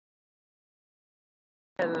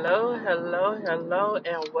Hello, hello, hello,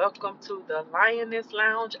 and welcome to the Lioness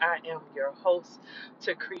Lounge. I am your host,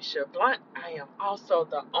 Takrisha Blunt. I am also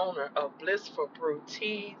the owner of Blissful Brew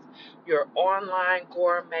Teas, your online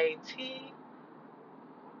gourmet tea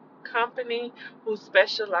company who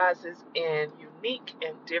specializes in unique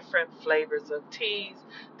and different flavors of teas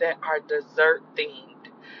that are dessert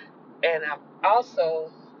themed. And I'm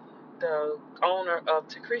also the owner of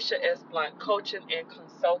Takrisha S. Blunt Coaching and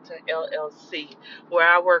Consultant LLC, where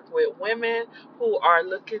I work with women who are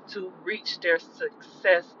looking to reach their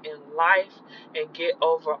success in life and get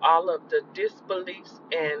over all of the disbeliefs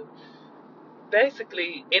and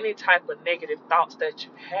basically any type of negative thoughts that you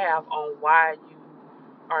have on why you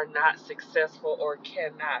are not successful or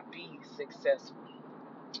cannot be successful.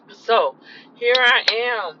 So here I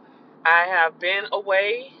am. I have been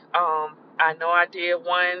away. I know I did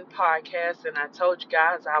one podcast and I told you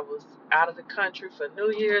guys I was out of the country for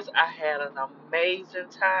New Year's. I had an amazing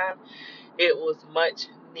time. It was much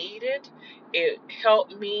needed. It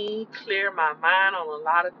helped me clear my mind on a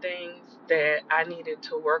lot of things that I needed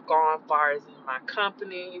to work on, far as in my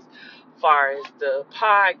companies, far as the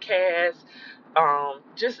podcast,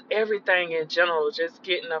 just everything in general, just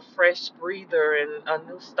getting a fresh breather and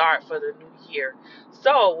a new start for the new year.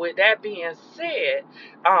 So, with that being said,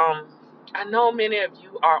 I know many of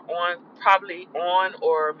you are probably on,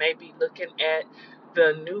 or maybe looking at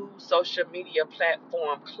the new social media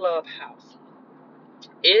platform Clubhouse.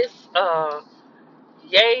 It's a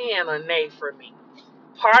yay and a nay for me.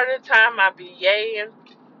 Part of the time I be yaying,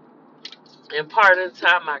 and part of the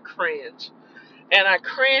time I cringe. And I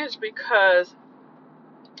cringe because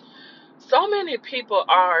so many people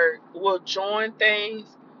will join things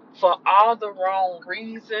for all the wrong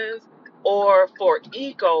reasons or for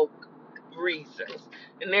ego reasons.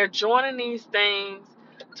 And they're joining these things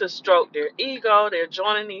to stroke their ego. They're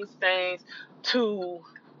joining these things to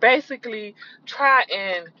basically try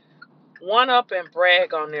and one up and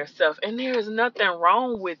brag on themselves. And there is nothing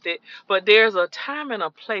wrong with it, but there's a time and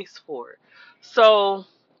a place for it. So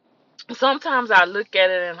sometimes I look at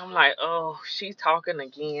it and I'm like, oh, she's talking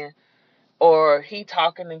again or he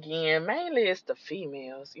talking again. Mainly it's the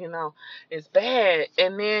females. It's bad.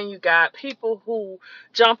 And then you got people who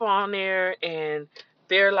jump on there and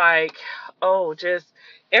they're like, oh, just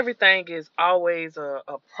everything is always a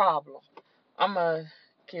problem.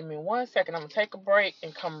 Give me 1 second. I'm gonna take a break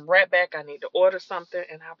and come right back. I need to order something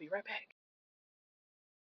and I'll be right back.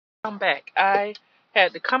 I'm back. I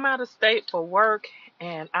had to come out of state for work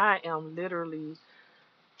and I am literally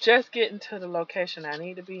just getting to the location I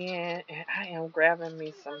need to be in, and I am grabbing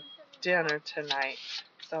me some dinner tonight.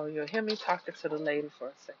 So you'll hear me talking to the lady for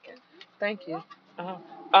a second. Thank you. Uh,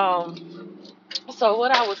 um, so what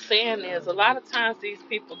I was saying is, a lot of times these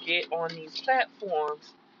people get on these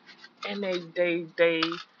platforms, and they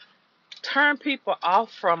turn people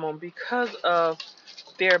off from them because of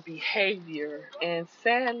their behavior. And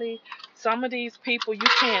sadly, some of these people, you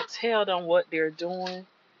can't tell them what they're doing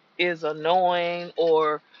is annoying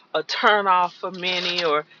or a turn off for many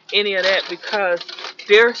or any of that, because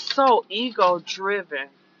they're so ego driven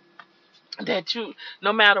that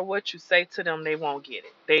no matter what you say to them, they won't get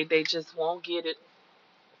it. They just won't get it,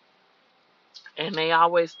 and they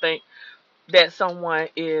always think that someone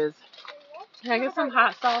is, can I get some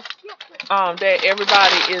hot sauce? That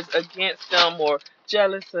everybody is against them or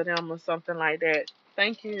jealous of them or something like that.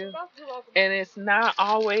 Thank you. And it's not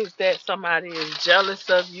always that somebody is jealous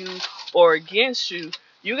of you or against you.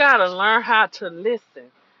 You got to learn how to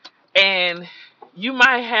listen. And you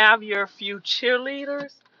might have your few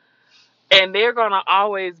cheerleaders, and they're going to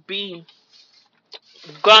always be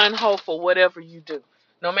gun ho for whatever you do.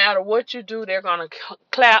 No matter what you do, they're going to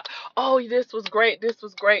clap. Oh, this was great. This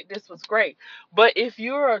was great. This was great. But if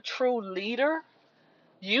you're a true leader,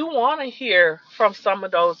 you want to hear from some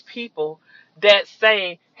of those people that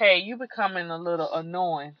say, hey, you becoming a little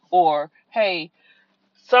annoying, or hey,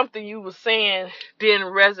 something you were saying didn't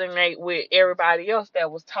resonate with everybody else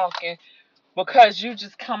that was talking, because you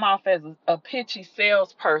just come off as a pitchy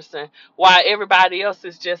salesperson while everybody else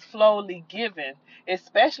is just flowly giving,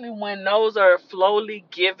 especially when those are flowly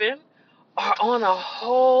given are on a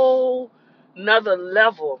whole nother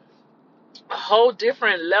level, a whole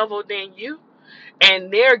different level than you,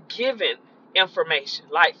 and they're giving information,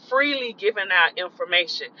 like freely giving out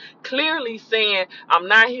information, clearly saying, I'm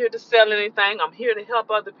not here to sell anything, I'm here to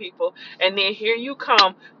help other people. And then here you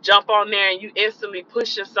come, jump on there, and you instantly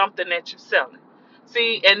pushing something that you're selling.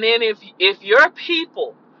 See, and then if your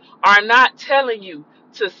people are not telling you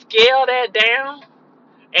to scale that down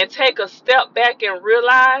and take a step back and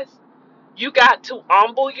realize You got to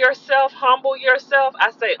humble yourself. Humble yourself.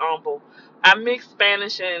 I say humble. I mix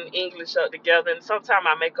Spanish and English up together, and sometimes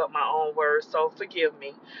I make up my own words, so forgive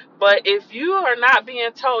me. But if you are not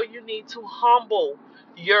being told you need to humble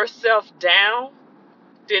yourself down,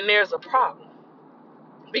 then there's a problem,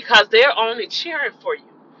 because they're only cheering for you.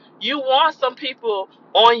 You want some people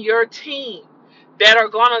on your team that are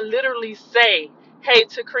going to literally say, hey,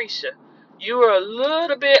 Takrisha, you were a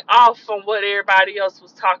little bit off from what everybody else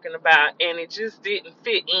was talking about, and it just didn't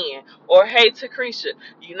fit in. Or, hey, Takrisha,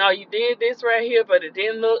 you know, you did this right here, but it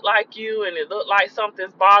didn't look like you, and it looked like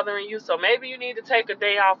something's bothering you, so maybe you need to take a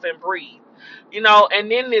day off and breathe. You know, and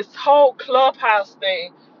then this whole Clubhouse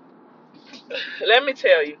thing, let me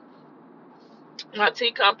tell you, my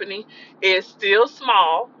tea company is still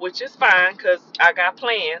small, which is fine because I got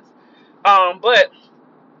plans. But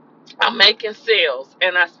I'm making sales,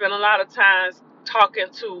 and I spend a lot of times talking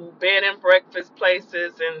to bed and breakfast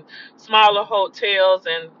places and smaller hotels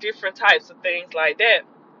and different types of things like that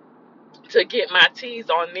to get my teas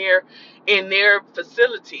on their in their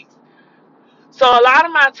facilities. So a lot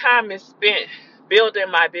of my time is spent building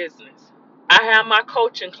my business. I have my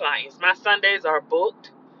coaching clients. My Sundays are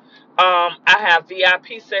booked. I have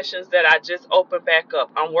VIP sessions that I just opened back up.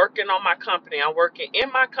 I'm working on my company. I'm working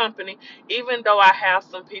in my company. Even though I have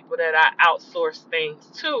some people that I outsource things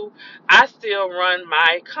to, I still run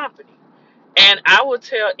my company. And I will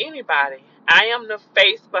tell anybody, I am the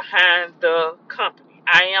face behind the company.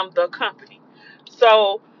 I am the company.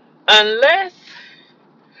 So unless,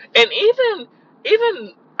 and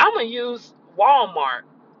even I'm gonna use Walmart.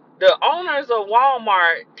 The owners of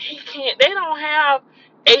Walmart, they don't have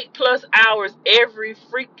 8+ hours every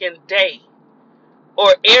freaking day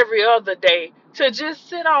or every other day to just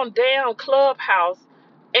sit on damn Clubhouse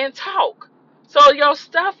and talk. So your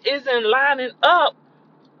stuff isn't lining up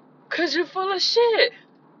because you're full of shit.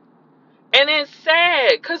 And it's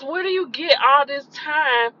sad, because where do you get all this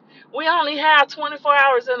time? We only have 24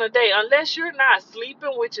 hours in a day. Unless you're not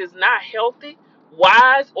sleeping, which is not healthy,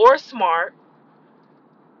 wise, or smart,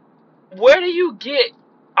 where do you get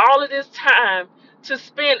all of this time to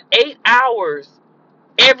spend 8 hours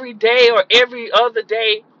every day or every other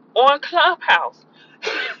day on Clubhouse?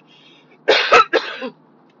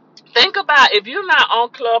 Think about, if you're not on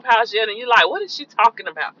Clubhouse yet and you're like, what is she talking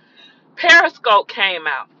about? Periscope came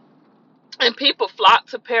out. And people flocked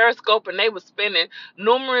to Periscope, and they was spending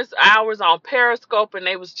numerous hours on Periscope, and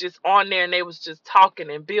they was just on there, and they was just talking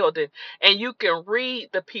and building. And you can read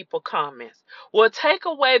the people comments. Well, take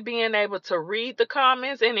away being able to read the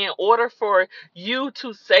comments, and in order for you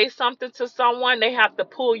to say something to someone, they have to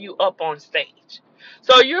pull you up on stage.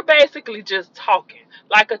 So you're basically just talking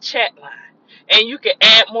like a chat line. And you can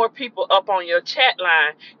add more people up on your chat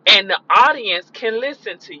line, and the audience can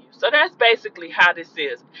listen to you. So that's basically how this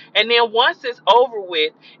is. And then once it's over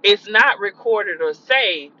with, it's not recorded or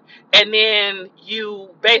saved. And then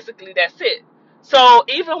you basically, that's it. So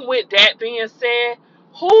even with that being said,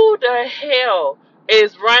 who the hell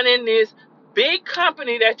is running this big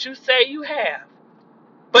company that you say you have?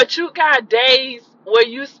 But you got days where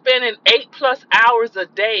you spending 8+ hours a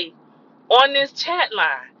day on this chat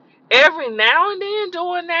line. Every now and then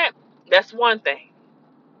doing that, that's one thing.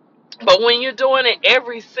 But when you're doing it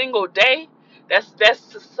every single day, that's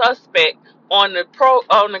the suspect on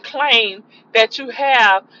the claim that you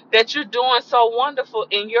have that you're doing so wonderful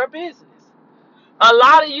in your business. A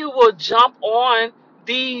lot of you will jump on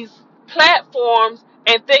these platforms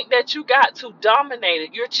and think that you got to dominate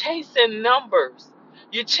it. You're chasing numbers.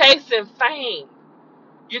 You're chasing fame.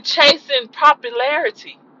 You're chasing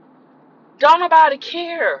popularity. Don't nobody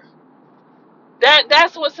care.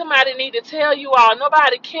 That's what somebody need to tell you all.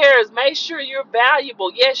 Nobody cares. Make sure you're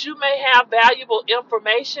valuable. Yes, you may have valuable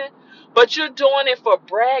information, but you're doing it for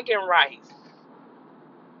bragging rights.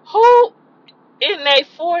 Who in their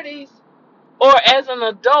 40s or as an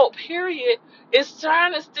adult period is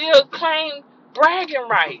trying to still claim bragging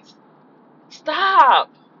rights? Stop.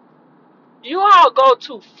 You all go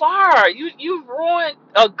too far. You ruin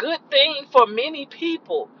a good thing for many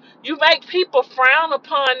people. You make people frown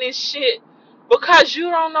upon this shit because you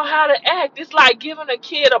don't know how to act. It's like giving a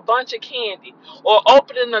kid a bunch of candy or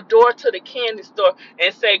opening the door to the candy store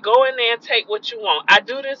and say, go in there and take what you want. I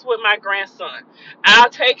do this with my grandson. I'll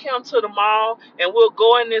take him to the mall and we'll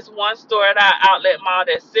go in this one store at our outlet mall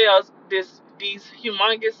that sells these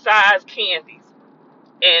humongous size candies,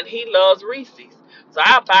 and he loves Reese's. So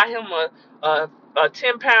I buy him a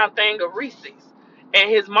 10-pound thing of Reese's. And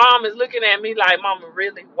his mom is looking at me like, Mama,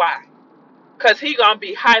 really? Why? Because he going to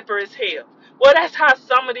be hyper as hell. Well, that's how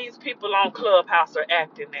some of these people on Clubhouse are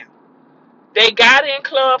acting now. They got in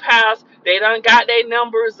Clubhouse. They done got their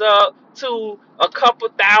numbers up. to a couple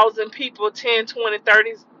thousand people, 10, 20,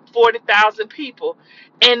 30, 40,000 people,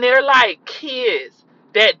 and they're like kids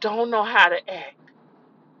that don't know how to act.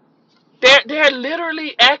 They're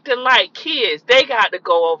literally acting like kids. They got to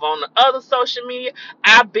go over on the other social media.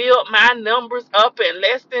 I built my numbers up in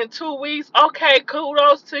less than 2 weeks. Okay,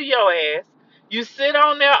 kudos to your ass. You sit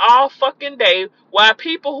on there all fucking day while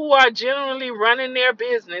people who are generally running their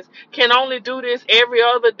business can only do this every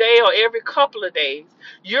other day or every couple of days.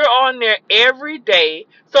 You're on there every day,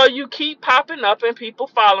 so you keep popping up and people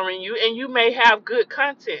following you, and you may have good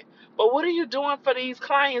content. But what are you doing for these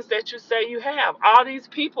clients that you say you have? All these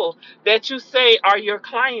people that you say are your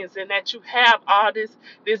clients and that you have all this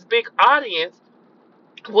big audience,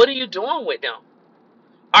 what are you doing with them?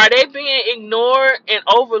 Are they being ignored and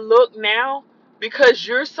overlooked now because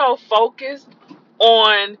you're so focused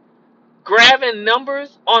on grabbing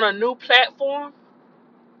numbers on a new platform?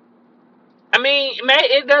 I mean,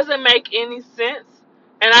 it doesn't make any sense.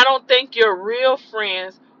 And I don't think your real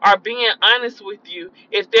friends are being honest with you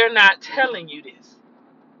if they're not telling you this.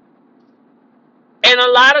 And a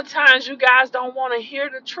lot of times you guys don't want to hear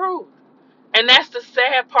the truth. And that's the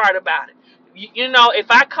sad part about it. You know, if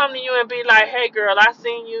I come to you and be like, hey girl, I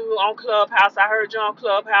seen you on Clubhouse, I heard you on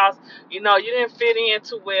Clubhouse, you know, you didn't fit in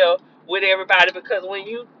too well with everybody because when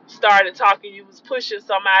you started talking, you was pushing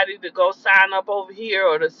somebody to go sign up over here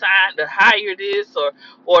or to hire this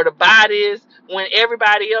or to buy this when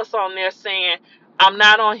everybody else on there saying, I'm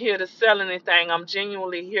not on here to sell anything, I'm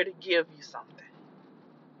genuinely here to give you something.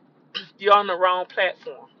 You're on the wrong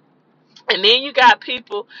platform. And then you got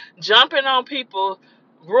people jumping on people's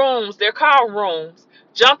rooms, they're called rooms,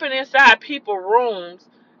 jumping inside people's rooms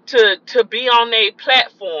to be on their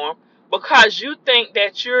platform because you think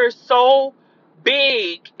that you're so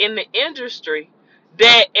big in the industry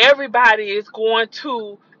that everybody is going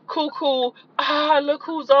to cuckoo, look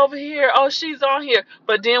who's over here, oh, she's on here.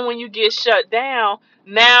 But then when you get shut down,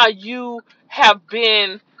 now you have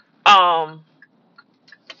been,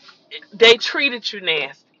 they treated you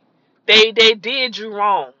nasty. They did you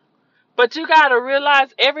wrong. But you gotta realize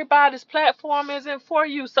everybody's platform isn't for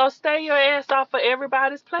you. So stay your ass off of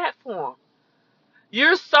everybody's platform.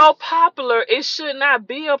 You're so popular, it should not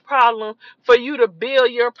be a problem for you to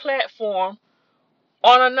build your platform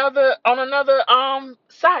on another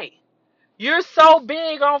site. You're so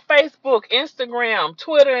big on Facebook, Instagram,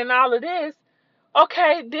 Twitter, and all of this.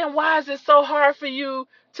 Okay, then why is it so hard for you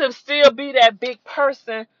to still be that big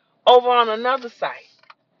person over on another site?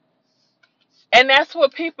 And that's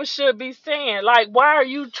what people should be saying. Like, why are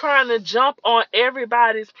you trying to jump on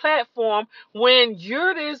everybody's platform when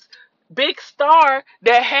you're this big star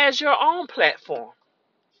that has your own platform?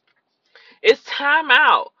 It's time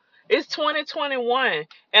out. It's 2021,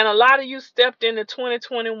 and a lot of you stepped into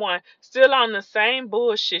 2021 still on the same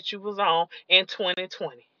bullshit you was on in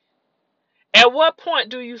 2020. At what point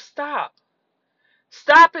do you stop?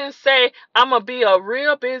 Stop and say, I'm going to be a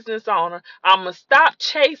real business owner. I'm going to stop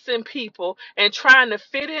chasing people and trying to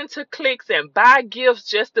fit into cliques and buy gifts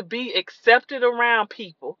just to be accepted around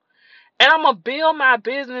people. And I'm going to build my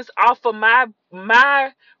business off of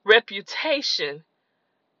my reputation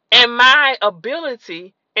and my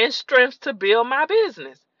ability and strengths to build my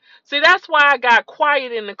business. See, that's why I got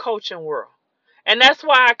quiet in the coaching world. And that's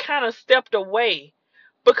why I kind of stepped away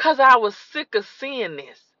because I was sick of seeing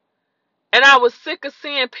this. And I was sick of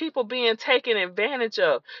seeing people being taken advantage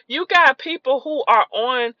of. You got people who are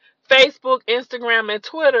on Facebook, Instagram, and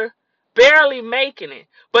Twitter barely making it.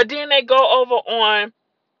 But then they go over on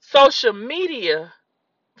social media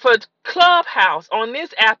for Clubhouse on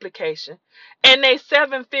this application and they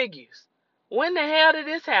 7 figures. When the hell did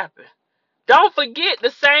this happen? Don't forget the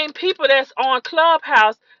same people that's on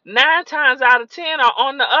Clubhouse 9 times out of 10 are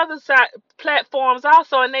on the other side platforms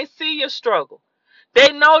also, and they see your struggle.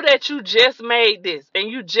 They know that you just made this and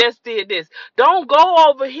you just did this. Don't go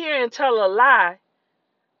over here and tell a lie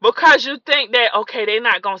because you think that, okay, they're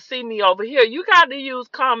not going to see me over here. You got to use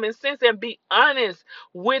common sense and be honest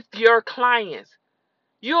with your clients.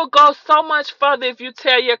 You'll go so much further if you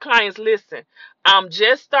tell your clients, listen, I'm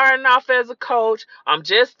just starting off as a coach. I'm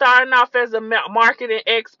just starting off as a marketing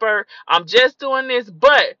expert. I'm just doing this,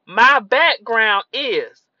 but my background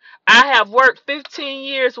is I have worked 15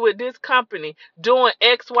 years with this company doing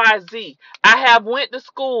XYZ. I have went to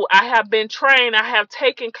school. I have been trained. I have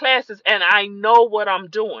taken classes and I know what I'm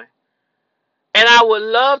doing. And I would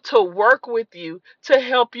love to work with you to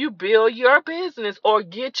help you build your business or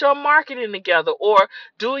get your marketing together or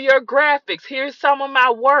do your graphics. Here's some of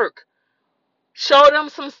my work. Show them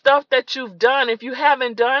some stuff that you've done. If you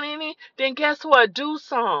haven't done any, then guess what? Do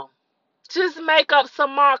some. Just make up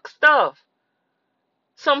some mock stuff.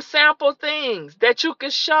 some sample things that you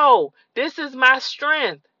can show. This is my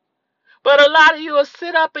strength. But a lot of you will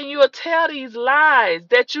sit up and you will tell these lies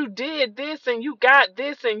that you did this and you got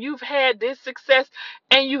this and you've had this success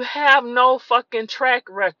and you have no fucking track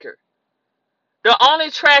record. The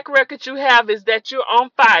only track record you have is that you're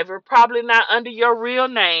on Fiverr, probably not under your real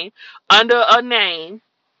name, under a name.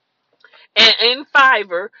 And in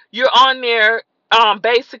Fiverr, you're on there,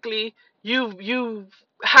 basically you've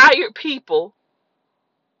hired people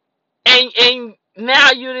and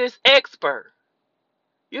now you're this expert.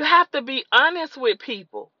 You have to be honest with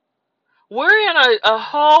people. We're in a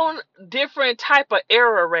whole different type of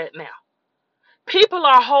era right now. People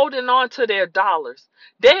are holding on to their dollars.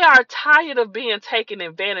 They are tired of being taken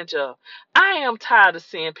advantage of. I am tired of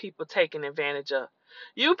seeing people taken advantage of.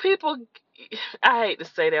 You people, I hate to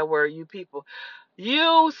say that word, you people.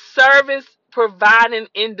 You service providing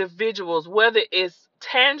individuals, whether it's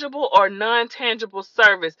tangible or non-tangible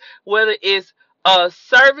service, whether it's a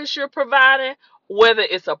service you're providing, whether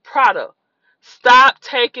it's a product. Stop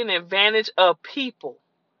taking advantage of people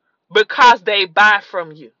because they buy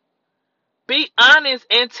from you. Be honest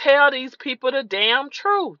and tell these people the damn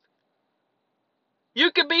truth.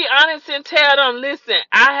 You can be honest and tell them, listen,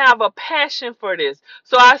 I have a passion for this.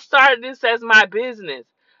 So I started this as my business.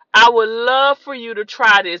 I would love for you to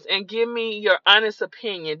try this and give me your honest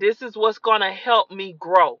opinion. This is what's going to help me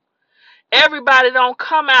grow. Everybody don't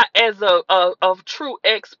come out as a true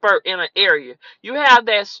expert in an area. You have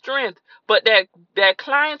that strength, but that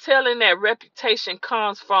clientele and that reputation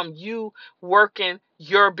comes from you working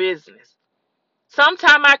your business.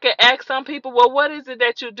 Sometimes I can ask some people, well, what is it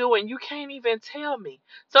that you do? And you can't even tell me.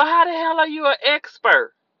 So how the hell are you an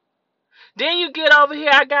expert? Then you get over here.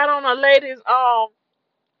 I got on a lady's,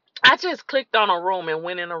 I just clicked on a room and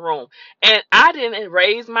went in a room. And I didn't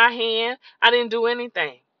raise my hand. I didn't do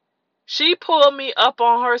anything. She pulled me up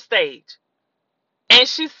on her stage. And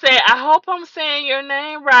she said, I hope I'm saying your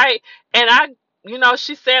name right. And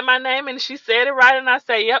she said my name and she said it right. And I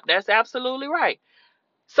said, yep, that's absolutely right.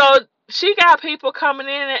 So she got people coming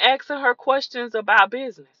in and asking her questions about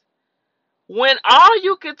business. When all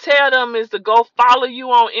you can tell them is to go follow you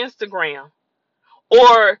on Instagram,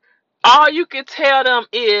 or all you can tell them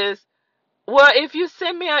is, well, if you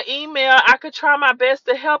send me an email, I could try my best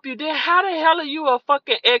to help you. Then how the hell are you a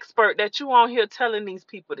fucking expert that you on here telling these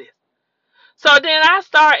people this? So then I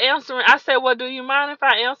start answering. I said, well, do you mind if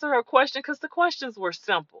I answer her question? Because the questions were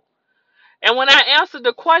simple. And when I answered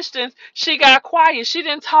the questions, she got quiet. She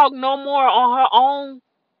didn't talk no more on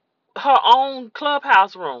her own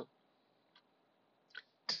Clubhouse room.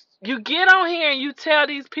 You get on here and you tell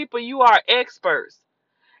these people you are experts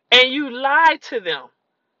and you lie to them.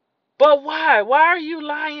 But why? Why are you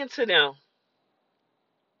lying to them?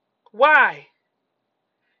 Why?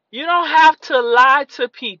 You don't have to lie to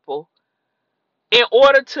people in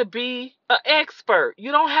order to be an expert.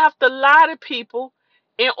 You don't have to lie to people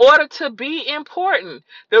in order to be important.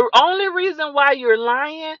 The only reason why you're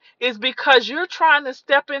lying is because you're trying to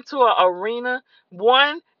step into an arena,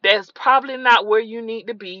 one, that's probably not where you need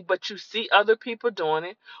to be, but you see other people doing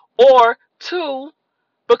it, or two,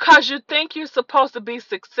 because you think you're supposed to be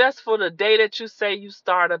successful the day that you say you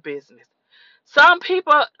start a business. Some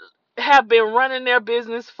people have been running their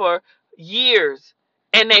business for years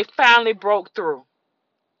and they finally broke through.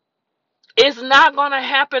 It's not going to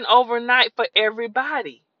happen overnight for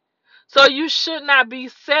everybody. So you should not be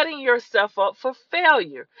setting yourself up for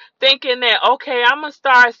failure, thinking that, okay, I'm going to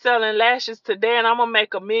start selling lashes today and I'm going to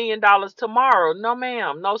make $1 million tomorrow. No,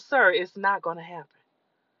 ma'am. No, sir. It's not going to happen.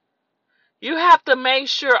 You have to make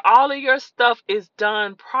sure all of your stuff is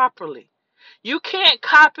done properly. You can't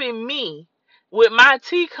copy me with my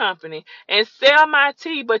tea company and sell my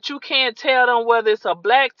tea, but you can't tell them whether it's a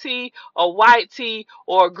black tea, a white tea,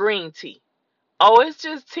 or a green tea. Oh, it's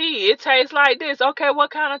just tea. It tastes like this. Okay, what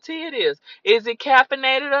kind of tea it is? Is it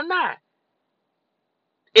caffeinated or not?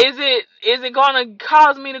 Is it going to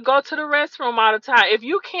cause me to go to the restroom all the time? If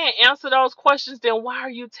you can't answer those questions, then why are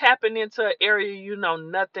you tapping into an area you know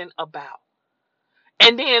nothing about?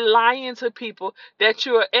 And then lying to people that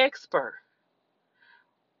you're an expert.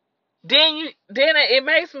 Then it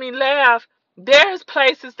makes me laugh. There's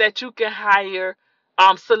places that you can hire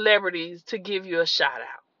celebrities to give you a shout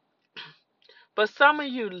out. But some of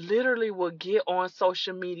you literally will get on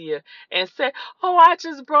social media and say, oh, I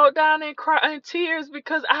just broke down and cried in tears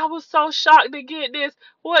because I was so shocked to get this.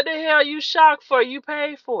 What the hell you shocked for? You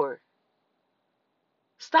paid for it.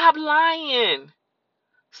 Stop lying.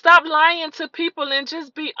 Stop lying to people and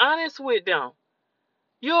just be honest with them.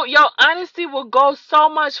 Your honesty will go so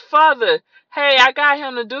much further. Hey, I got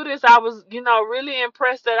him to do this. I was, really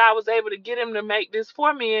impressed that I was able to get him to make this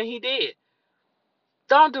for me, and he did.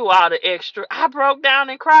 Don't do all the extra. I broke down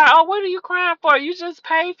and cried. Oh, what are you crying for? You just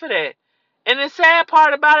paid for that. And the sad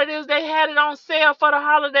part about it is they had it on sale for the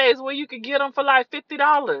holidays where you could get them for like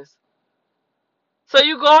 $50. So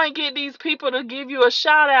you go and get these people to give you a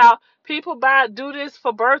shout out. People do this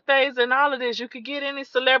for birthdays and all of this. You could get any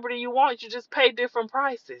celebrity you want. You just pay different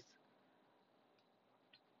prices.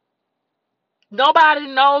 Nobody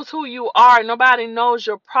knows who you are. Nobody knows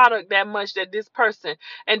your product that much that this person.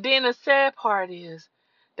 And then the sad part is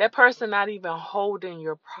that person not even holding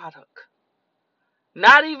your product.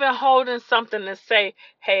 Not even holding something to say,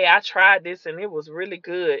 hey, I tried this and it was really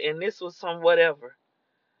good and this was some whatever.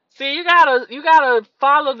 See, you gotta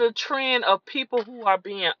follow the trend of people who are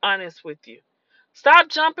being honest with you. Stop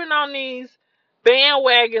jumping on these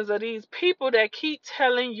bandwagons of these people that keep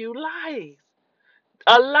telling you lies.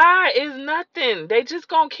 A lie is nothing. They just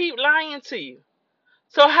gonna keep lying to you.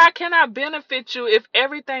 So how can I benefit you if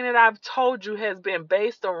everything that I've told you has been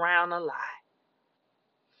based around a lie?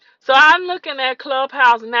 So I'm looking at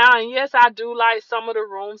Clubhouse now, and yes, I do like some of the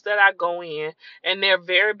rooms that I go in, and they're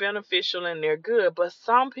very beneficial and they're good. But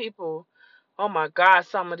some people, oh my God,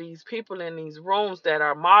 some of these people in these rooms that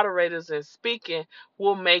are moderators and speaking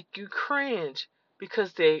will make you cringe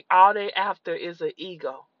because all they after is an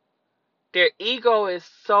ego. Their ego is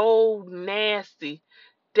so nasty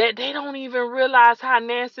that they don't even realize how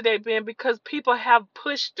nasty they've been because people have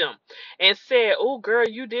pushed them and said, oh, girl,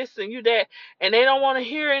 you this and you that. And they don't want to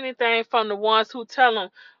hear anything from the ones who tell them,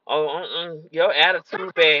 oh, your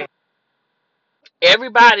attitude bad.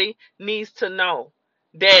 Everybody needs to know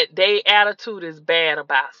that their attitude is bad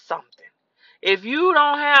about something. If you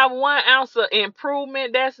don't have 1 ounce of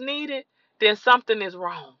improvement that's needed, then something is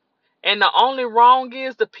wrong. And the only wrong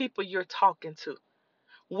is the people you're talking to.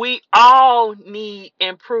 We all need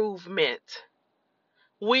improvement.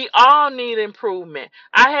 We all need improvement.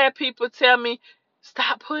 I had people tell me,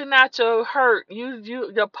 stop putting out your hurt.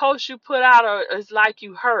 The post you put out is like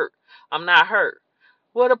you hurt. I'm not hurt.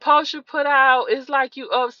 Well, the post you put out is like you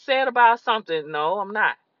upset about something. No, I'm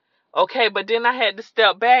not. Okay, but then I had to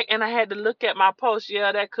step back and I had to look at my post. Yeah,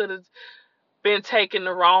 that could have been taken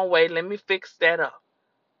the wrong way. Let me fix that up.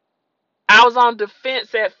 I was on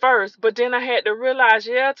defense at first, but then I had to realize,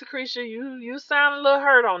 yeah, Takrisha, you sound a little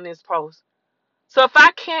hurt on this post. So if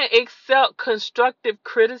I can't accept constructive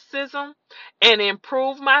criticism and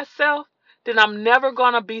improve myself, then I'm never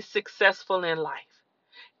going to be successful in life.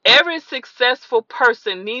 Every successful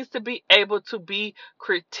person needs to be able to be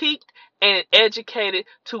critiqued and educated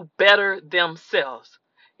to better themselves.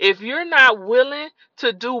 If you're not willing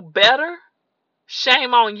to do better,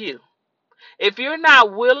 shame on you. If you're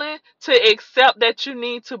not willing to accept that you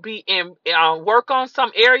need to be in work on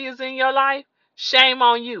some areas in your life, shame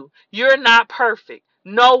on you. You're not perfect.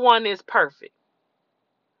 No one is perfect.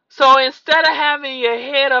 So instead of having your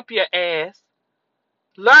head up your ass,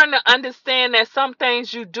 learn to understand that some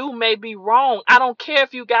things you do may be wrong. I don't care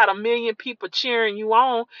if you got 1 million people cheering you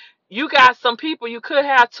on. You got some people, you could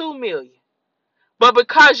have 2 million. But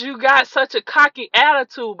because you got such a cocky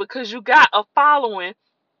attitude, because you got a following,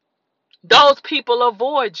 those people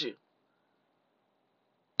avoid you.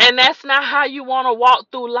 And that's not how you want to walk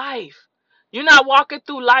through life. You're not walking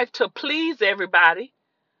through life to please everybody,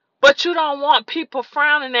 but you don't want people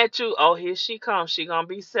frowning at you. Oh, here she comes. She going to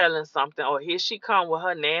be selling something. Or here she come with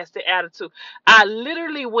her nasty attitude. I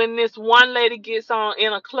literally, when this one lady gets on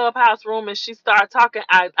in a Clubhouse room and she starts talking,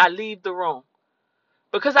 I leave the room.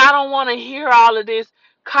 Because I don't want to hear all of this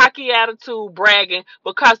cocky attitude bragging,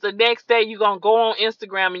 because the next day you're going to go on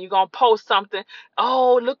Instagram and you're going to post something.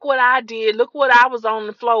 Oh, look what I did. Look what I was on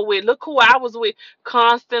the floor with. Look who I was with.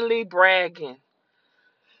 Constantly bragging.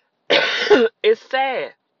 It's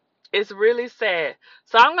sad. It's really sad.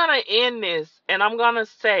 So I'm going to end this and I'm going to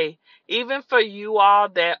say, even for you all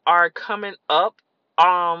that are coming up,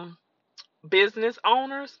 business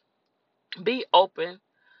owners, be open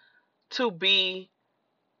to be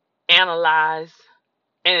analyzed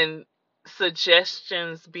and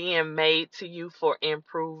suggestions being made to you for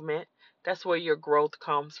improvement. That's where your growth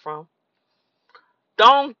comes from.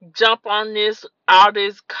 Don't jump on all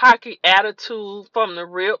this cocky attitude from the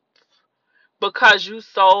rip because you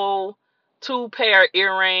sold 2 pair of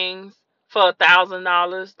earrings for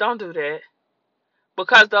 $1,000. Don't do that,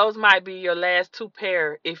 because those might be your last 2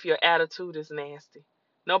 pair if your attitude is nasty.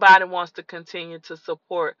 Nobody wants to continue to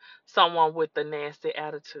support someone with a nasty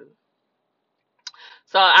attitude.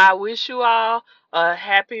 So I wish you all a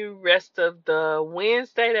happy rest of the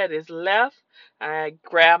Wednesday that is left. I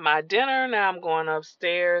grabbed my dinner. Now I'm going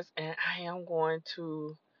upstairs and I am going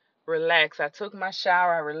to relax. I took my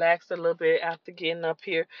shower. I relaxed a little bit after getting up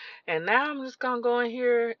here. And now I'm just going to go in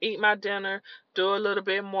here, eat my dinner, do a little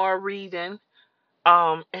bit more reading.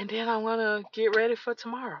 And then I'm going to get ready for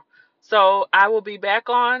tomorrow. So I will be back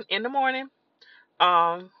on in the morning.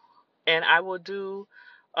 Um, and I will do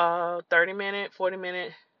 30-minute,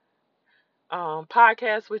 40-minute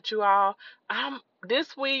podcast with you all.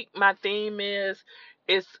 This week my theme is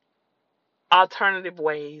alternative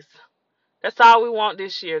ways. That's all we want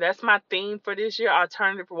this year. That's my theme for this year,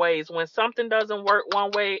 alternative ways. When something doesn't work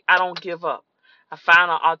one way, I don't give up. I find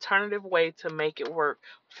an alternative way to make it work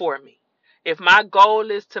for me. If my goal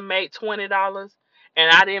is to make $20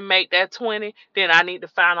 and I didn't make that 20, then I need to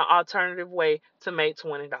find an alternative way to make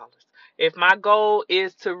 $20. If my goal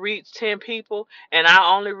is to reach 10 people and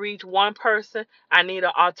I only reach one person, I need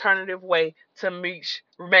an alternative way to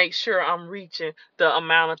make sure I'm reaching the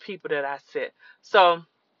amount of people that I set. So,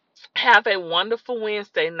 have a wonderful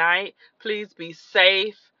Wednesday night. Please be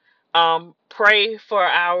safe. Pray for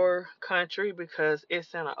our country because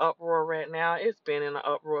it's in an uproar right now. It's been in an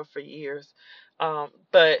uproar for years.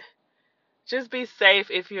 But just be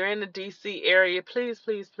safe. If you're in the DC area, please,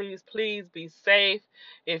 please, please, please be safe.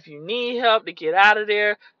 If you need help to get out of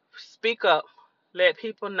there, speak up. Let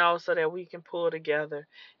people know so that we can pull together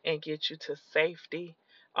and get you to safety.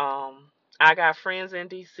 Um, I got friends in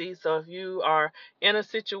DC, so if you are in a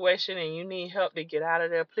situation and you need help to get out of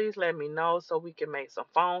there, please let me know so we can make some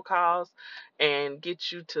phone calls and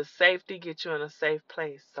get you to safety, get you in a safe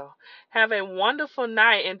place. So have a wonderful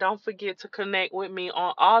night, and don't forget to connect with me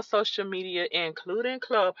on all social media, including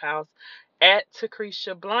Clubhouse, at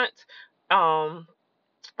Tacretia Blunt. Um,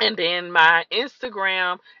 and then my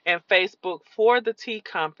Instagram and Facebook for the tea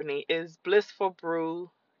company is Blissful Brew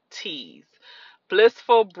Teas.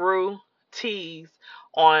 Blissful Brew Teas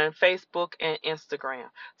on Facebook and Instagram.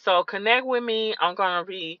 So connect with me.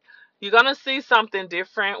 You're gonna see something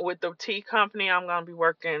different with the tea company. I'm gonna be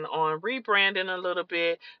working on rebranding a little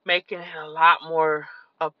bit, making it a lot more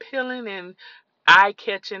appealing and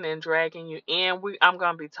eye-catching and dragging you in. I'm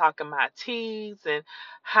going to be talking about teas and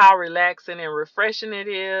how relaxing and refreshing it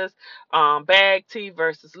is. Bag tea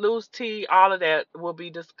versus loose tea. All of that will be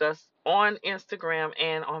discussed on Instagram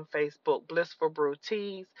and on Facebook, Blissful Brew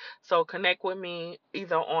Teas. So connect with me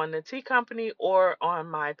either on the tea company or on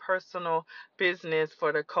my personal business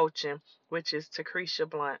for the coaching, which is Tacretia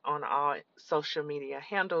Blunt on all social media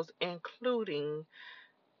handles, including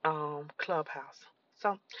Clubhouse.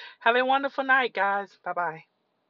 So have a wonderful night, guys. Bye bye.